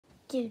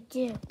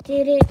Logoland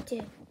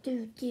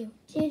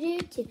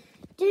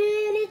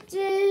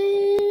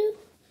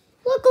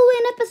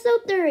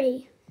episode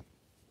 30.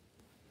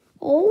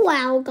 Oh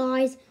wow,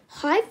 guys.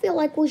 I feel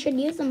like we should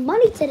use some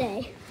money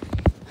today.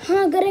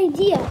 Good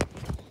idea.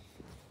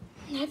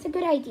 That's a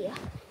good idea.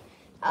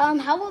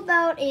 How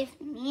about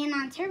if me and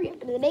Ontario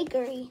go to the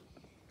bakery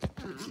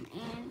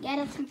and get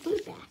us some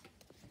food back?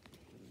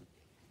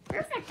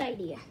 Perfect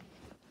idea.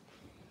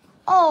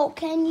 Oh,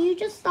 can you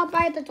just stop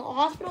by the doll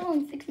hospital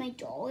and fix my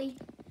dolly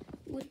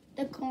with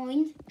the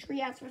coins?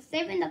 Treehouse for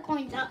saving the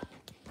coins up.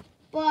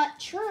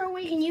 But sure,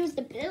 we can use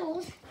the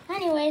bills.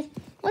 Anyways,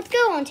 let's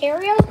go,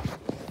 Ontario.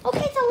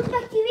 Okay, so look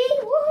back TV.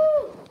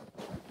 Woohoo!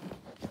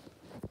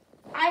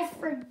 I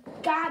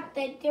forgot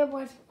that there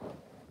was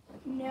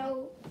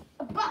no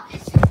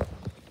bus.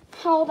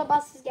 Oh, the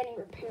bus is getting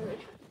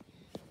repaired.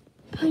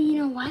 But you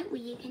know what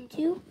we can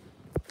do?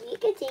 We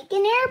can take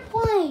an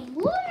airplane.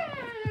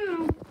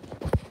 Wow!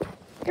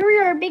 Here we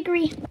are,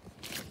 bakery.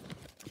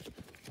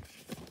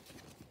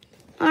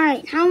 All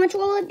right, how much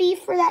will it be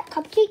for that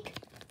cupcake?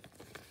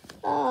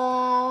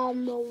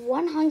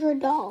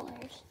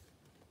 $100.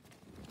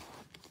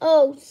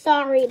 Oh,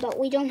 sorry, but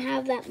we don't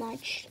have that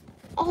much.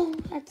 Oh,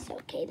 that's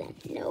okay then.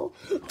 No.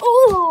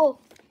 Oh,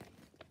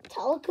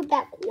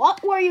 Quebec,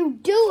 what were you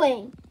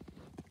doing?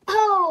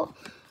 Oh,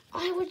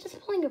 I was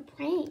just playing a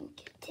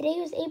prank. Today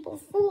was April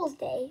Fool's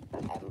Day,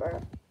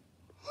 remember?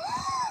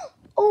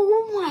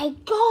 Oh my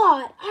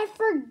God, I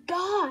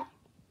forgot.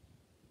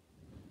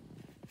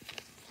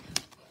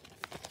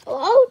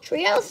 Hello,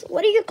 Trios,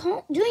 what are you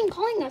doing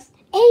calling us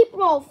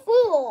April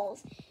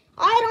Fools?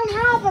 I don't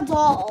have a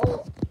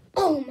doll.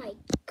 Oh my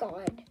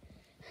God.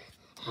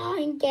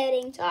 I'm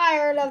getting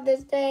tired of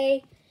this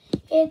day.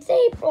 It's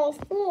April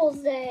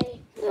Fool's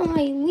Day.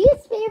 My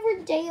least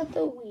favorite day of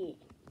the week.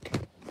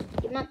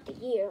 Not the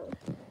year.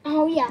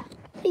 Oh yeah,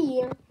 the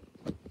year.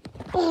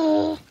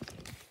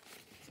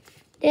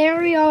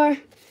 There we are.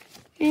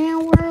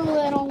 And we're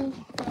little.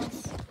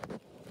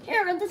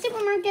 Here at the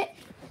supermarket.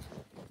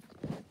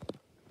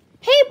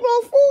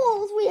 April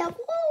Fools, we have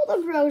all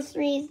the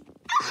groceries.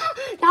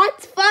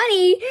 That's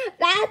funny.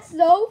 That's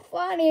so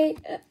funny.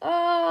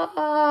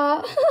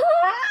 Oh,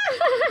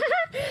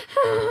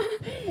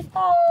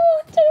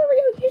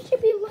 Dario, you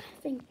should be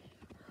laughing.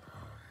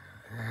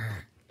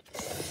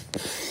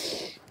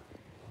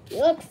 You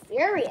look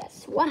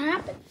furious. What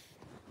happened?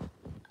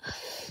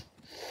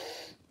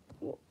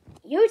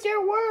 Use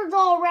your words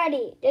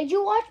already. Did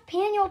you watch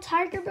Paniel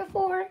Tiger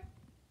before?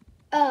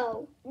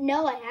 Oh,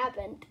 no, I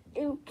haven't.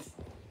 Oops.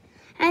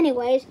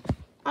 Anyways,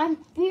 I'm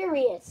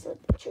furious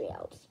with the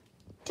Trios.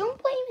 Don't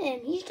blame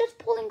him. He's just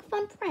pulling a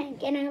fun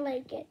prank, and I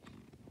like it.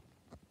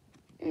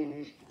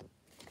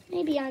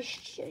 Maybe I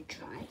should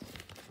try.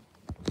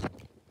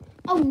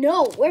 Oh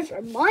no, where's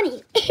your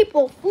money?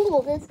 April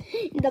Fool is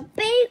in the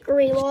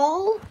bakery,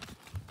 lol.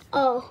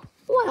 Oh,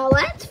 well,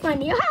 that's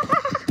funny.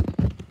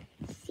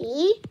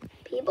 See?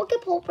 People can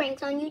pull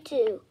pranks on you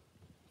too.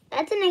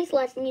 That's a nice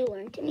lesson you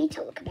learned to me,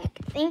 Quebec.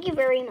 Thank you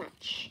very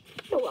much.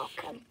 You're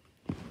welcome.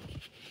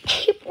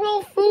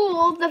 April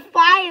Fool, the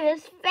fight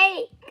is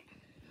fake.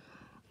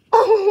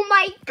 Oh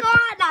my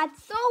God,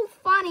 that's so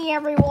funny,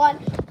 everyone.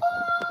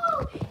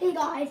 Oh, hey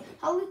guys,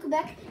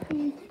 Quebec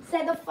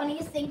said the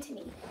funniest thing to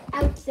me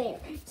out there.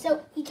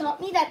 So he taught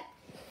me that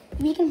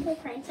we can pull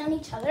pranks on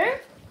each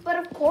other, but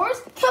of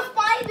course, the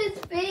fight is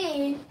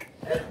fake.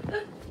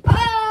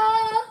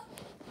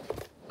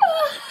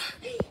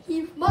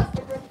 He must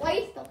have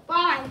replaced the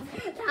five.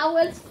 That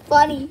was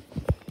funny.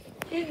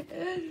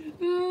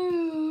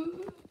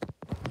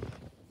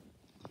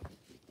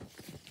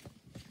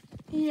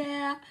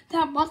 Yeah,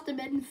 that must have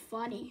been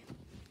funny.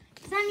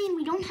 Does that mean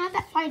we don't have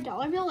that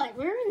 $5 bill like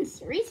we were in the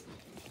series?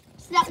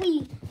 So that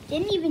we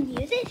didn't even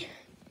use it?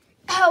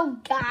 Oh,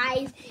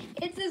 guys,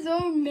 it's his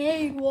own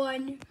made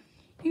one.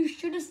 You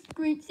should have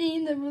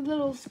seen the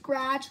little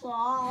scratch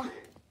law.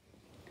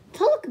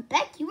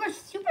 Quebec, you were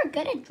super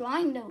good at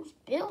drawing those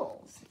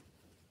bills.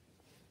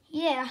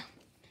 Yeah.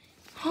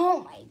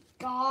 Oh, my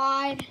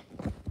God.